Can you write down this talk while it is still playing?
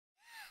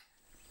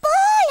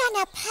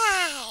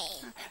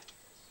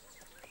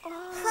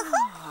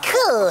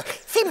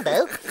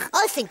Fimbo,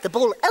 I think the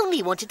ball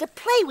only wanted to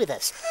play with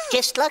us,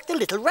 just like the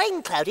little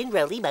rain cloud in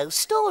Roly Mo's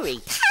story.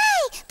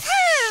 Play!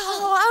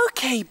 Oh,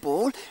 OK,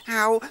 Ball.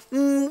 Now,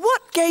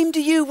 what game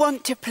do you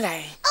want to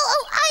play?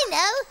 Oh, I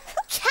know.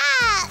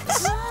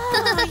 Catch!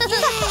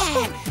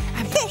 Oh,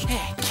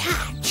 yeah.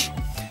 Catch.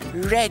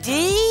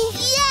 Ready?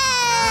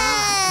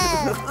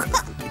 Yeah!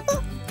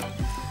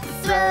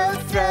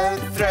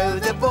 Throw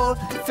the ball,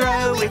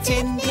 throw it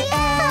in the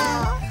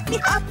air.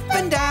 Up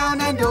and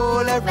down and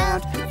all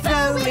around,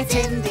 throw it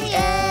in the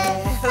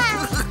air.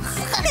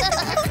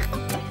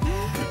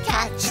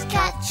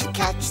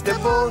 Catch the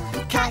ball,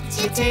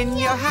 catch it in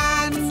your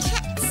hand.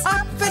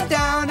 Up and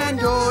down and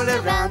all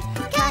around,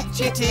 catch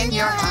it in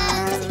your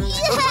hand.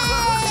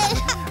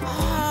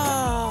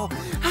 Oh,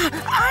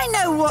 I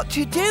know what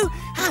to do.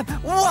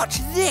 Watch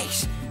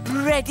this.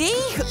 Ready?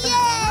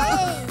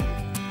 Yay!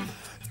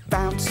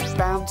 Bounce,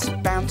 bounce,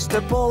 bounce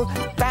the ball,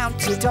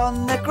 bounce it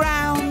on the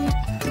ground.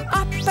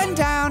 Up and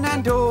down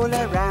and all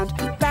around,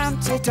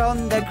 bounce it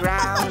on the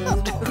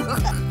ground.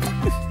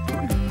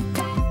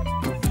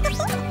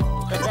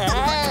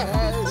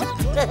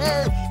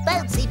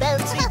 Bouncy,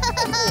 bouncy.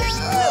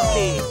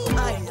 Lovely. I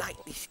like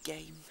this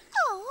game.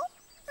 Oh,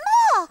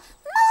 more!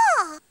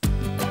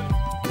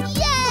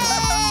 Yeah!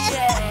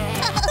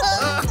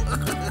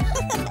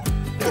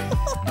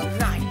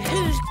 Right,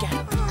 who's go?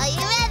 Are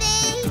you ready?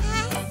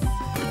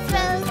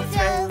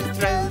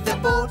 Throw the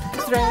ball,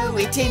 throw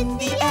it in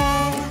the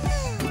air.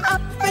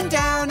 Up and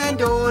down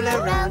and all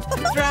around,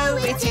 throw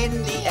it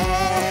in the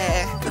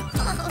air.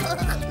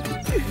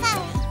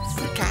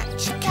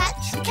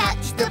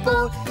 Catch the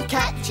ball,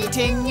 catch it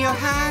in your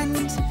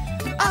hand.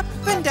 Up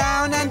and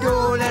down and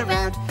all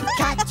around,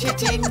 catch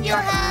it in your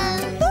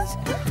hand.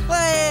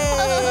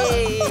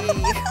 Way!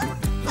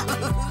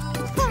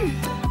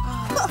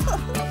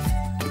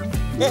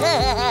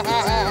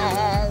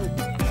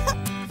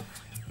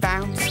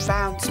 Bounce,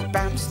 bounce,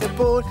 bounce the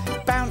ball,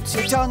 bounce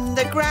it on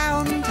the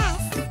ground.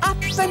 Up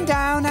and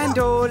down and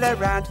all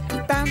around,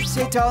 bounce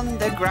it on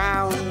the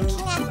ground.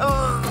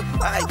 Oh,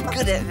 I'm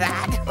good at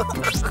that.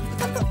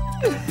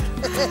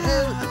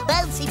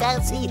 Bouncy,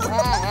 bouncy.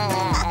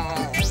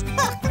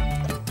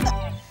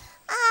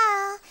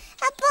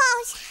 The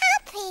ball's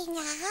happy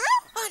now.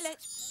 Oh,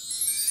 let's...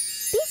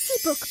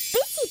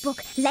 Busy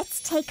book,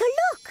 let's take a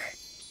look.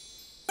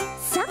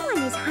 Someone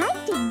is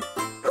hiding.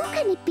 Who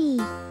can it be?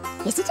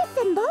 Is it a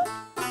Fimble?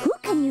 Who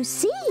can you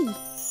see?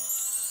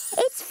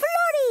 It's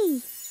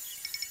Florrie.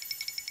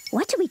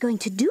 What are we going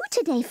to do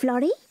today,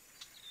 Florrie?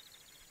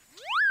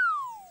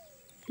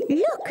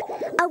 Look,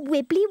 a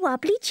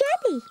wibbly-wobbly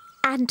jelly.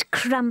 And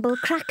crumble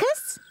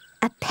crackers.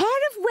 A pair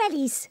of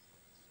wellies.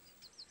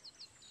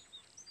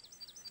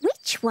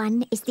 Which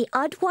one is the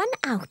odd one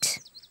out?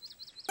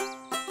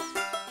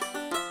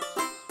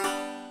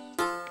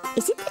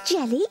 Is it the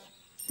jelly?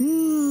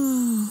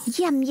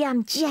 Yum,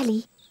 yum,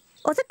 jelly.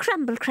 Or the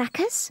crumble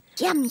crackers?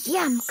 Yum,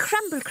 yum,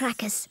 crumble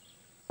crackers.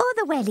 Or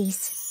the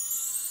wellies?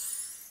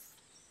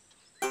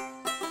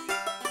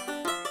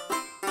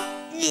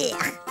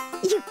 Ugh,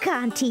 you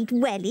can't eat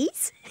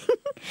wellies.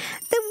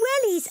 The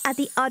wellies are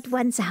the odd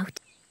ones out.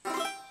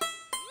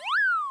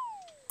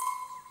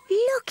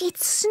 Look,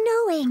 it's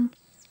snowing.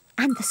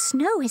 And the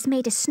snow has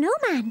made a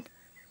snowman.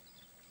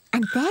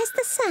 And there's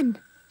the sun.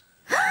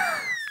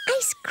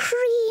 Ice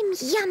cream,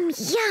 yum,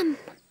 yum.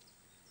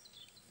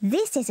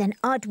 This is an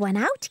odd one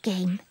out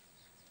game.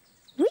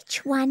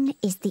 Which one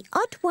is the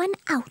odd one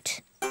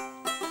out?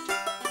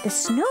 The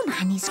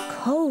snowman is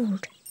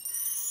cold.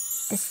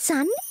 The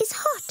sun is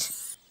hot.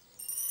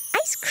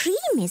 Ice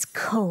cream is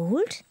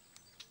cold.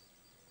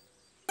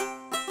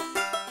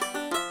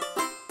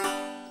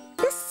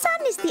 The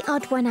sun is the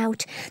odd one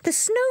out. The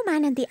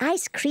snowman and the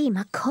ice cream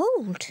are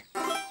cold.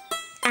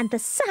 And the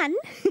sun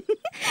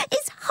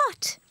is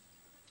hot.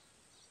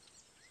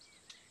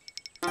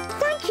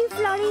 Thank you,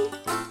 Florrie.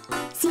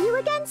 See you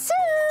again soon.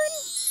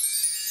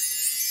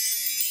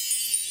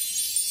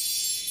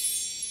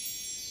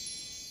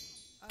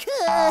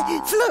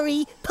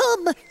 Florrie,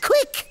 Pom,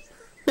 quick!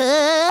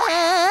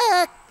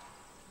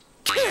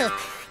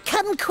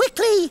 Come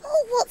quickly!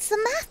 Oh, what's the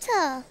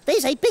matter?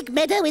 There's a big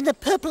meadow in the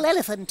purple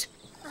elephant.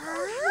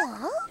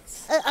 What?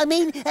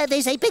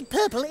 There's a big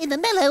purple in the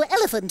mellow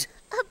elephant.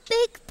 A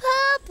big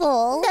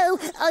purple? No,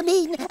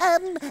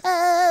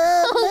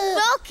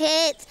 Oh,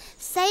 Rocket!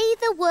 Say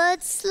the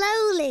word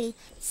slowly.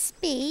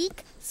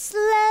 Speak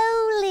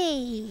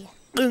slowly.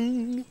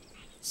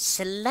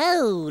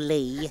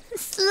 Slowly.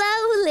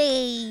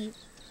 Slowly.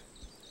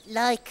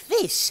 Like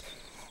this.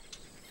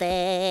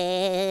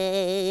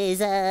 There's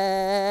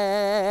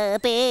a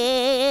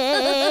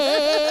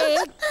big...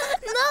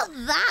 Not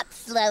that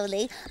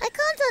slowly. I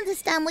can't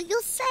understand what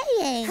you're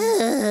saying.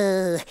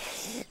 Oh,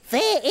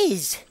 there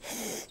is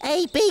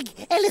a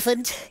big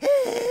elephant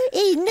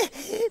in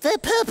the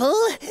purple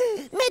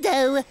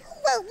meadow.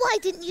 Well, why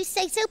didn't you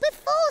say so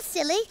before,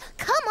 silly?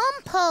 Come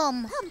on,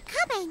 Pom. I'm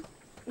coming.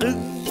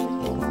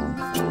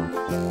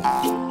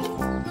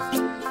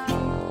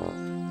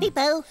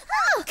 Fimbo.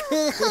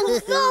 Oh,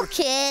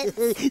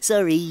 Rocket.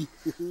 Sorry.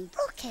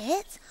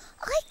 Rocket,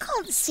 I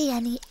can't see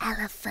any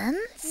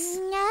elephants.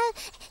 No,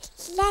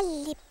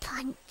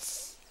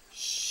 lollipops.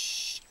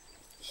 Shh.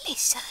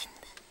 Listen.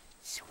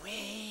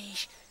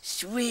 Swish,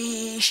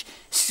 swish,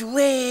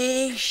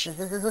 swish.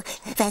 Oh,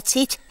 that's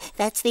it.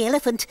 That's the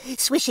elephant,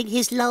 swishing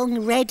his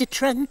long red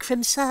trunk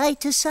from side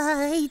to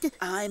side.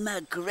 I'm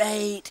a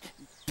great,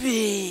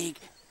 big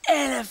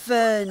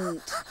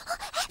elephant.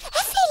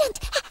 A feeling.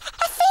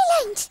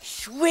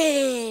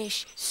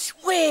 Swish,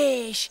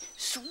 swish,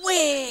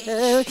 swish.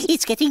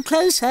 It's getting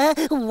closer.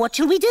 What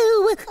shall we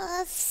do?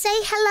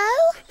 Say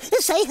hello?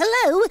 Say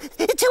hello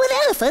to an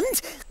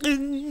elephant?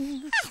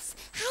 Yes,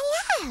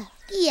 hello.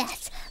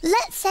 Yes,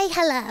 let's say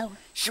hello.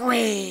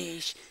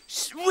 Swish,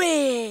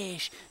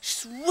 swish,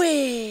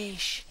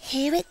 swish.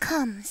 Here it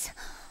comes.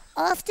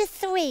 After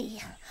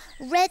 3.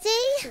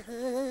 Ready?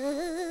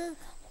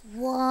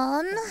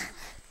 1,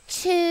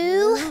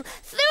 2,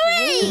 3!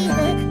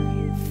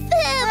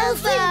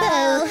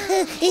 Fimbo!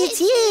 It's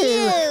you.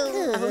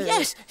 Oh,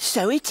 yes,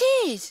 so it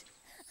is.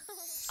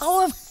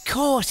 Oh, of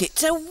course,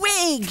 it's a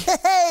wig.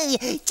 Hey,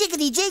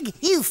 jiggity jig,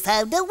 you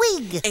found a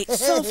wig. It's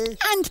soft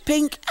and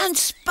pink and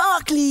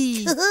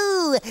sparkly.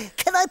 Ooh,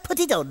 can I put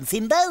it on,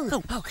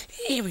 Fimbo? Oh,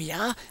 here we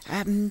are.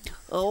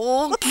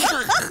 Oh.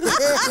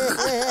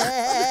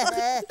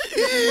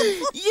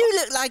 You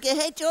look like a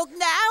hedgehog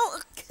now.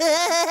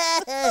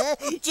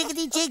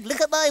 Jiggity jig,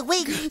 look at my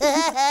wig.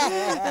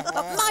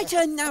 My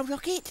turn now,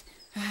 Rocket.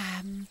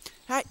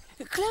 Right,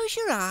 close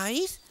your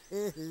eyes.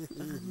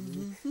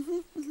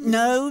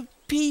 No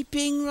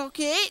peeping,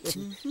 Rocket.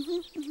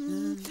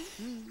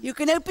 You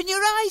can open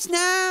your eyes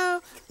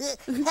now.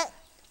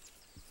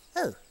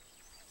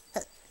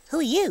 Who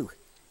are you?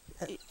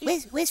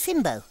 Where's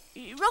Fimbo?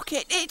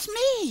 Rocket, it's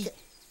me.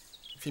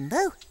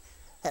 Fimbo?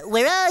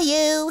 Where are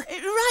you?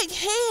 Right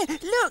here.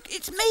 Look,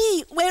 it's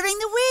me wearing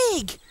the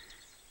wig.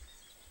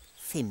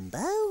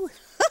 Fimbo?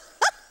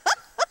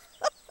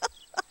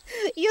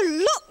 You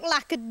look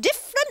like a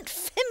different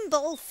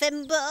Fimble,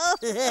 Fimbo.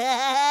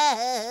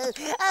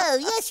 Oh,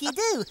 yes, you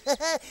do.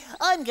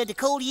 I'm going to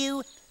call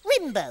you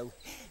Rimbo.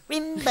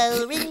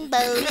 Rimbo,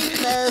 Rimbo,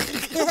 Rimbo.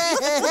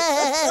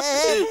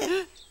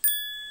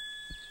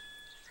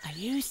 Are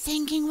you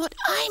thinking what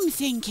I'm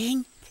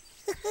thinking?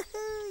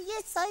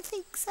 Yes, I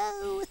think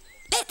so.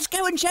 Let's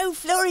go and show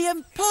Florrie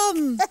and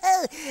Pom.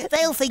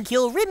 They'll think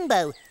you're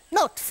Rimbo,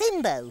 not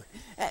Fimbo.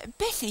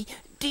 Bessie,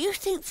 do you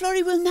think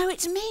Florrie will know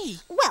it's me?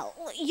 Well,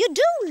 you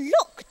do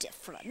look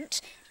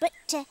different, but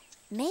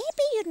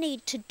maybe you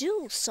need to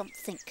do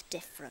something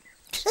different.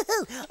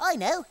 I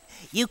know.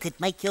 You could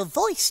make your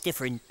voice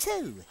different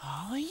too.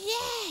 Oh,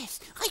 yes,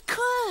 I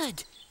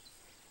could.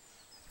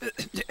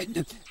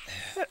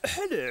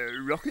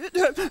 Hello, Rocket.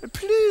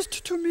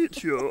 Pleased to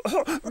meet you.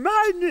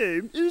 My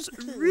name is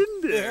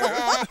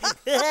Rimbo.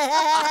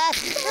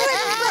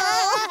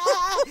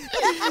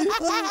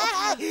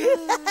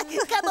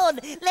 Come on,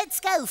 let's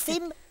go,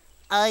 Fim.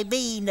 I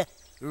mean,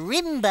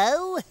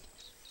 Rimbo.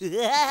 Busy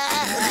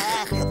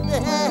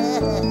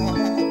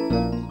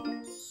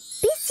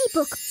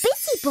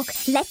book,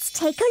 let's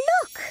take a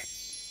look.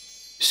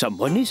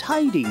 Someone is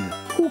hiding.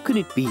 Who can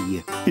it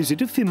be? Is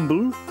it a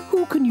Fimble?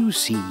 Who can you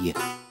see?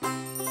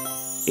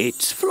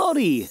 It's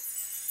Florrie.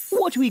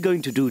 What are we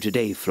going to do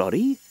today,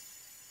 Florrie?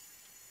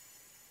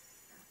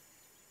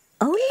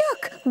 Oh,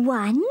 look.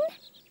 1,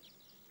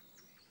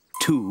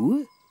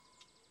 2.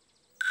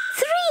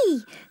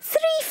 3.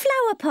 3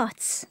 flower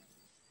pots.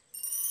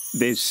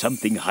 There's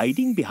something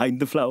hiding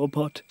behind the flower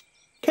pot.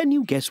 Can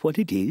you guess what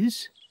it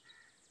is?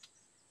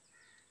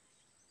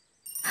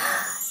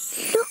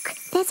 Look,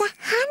 there's a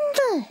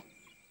handle.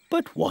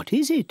 But what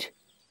is it?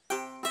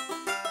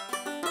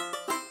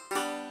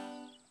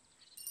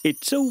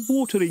 It's a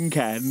watering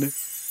can.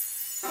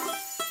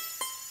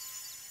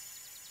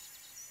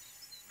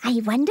 I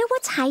wonder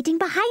what's hiding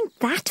behind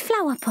that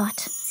flower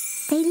pot.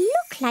 They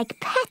look like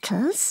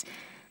petals.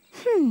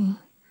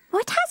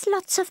 What has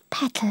lots of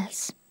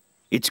petals?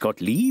 It's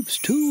got leaves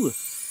too.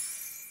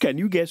 Can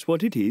you guess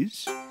what it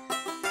is?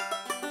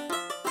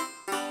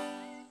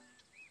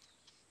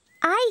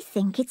 I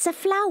think it's a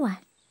flower.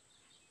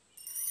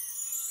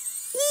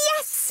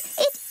 Yes,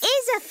 it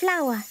is a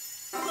flower.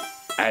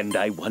 And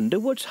I wonder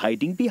what's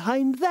hiding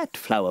behind that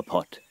flower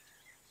pot.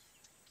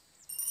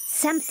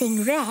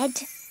 Something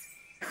red.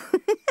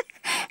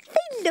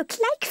 They look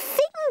like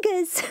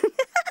fingers.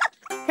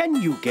 Can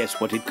you guess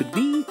what it could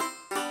be?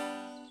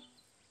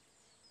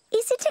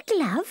 Is it a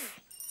glove?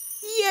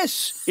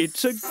 Yes,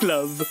 it's a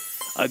glove.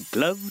 A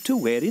glove to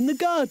wear in the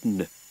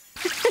garden.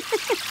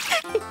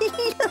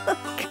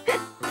 Look.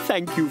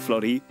 Thank you,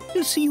 Florrie.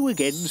 See you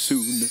again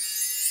soon.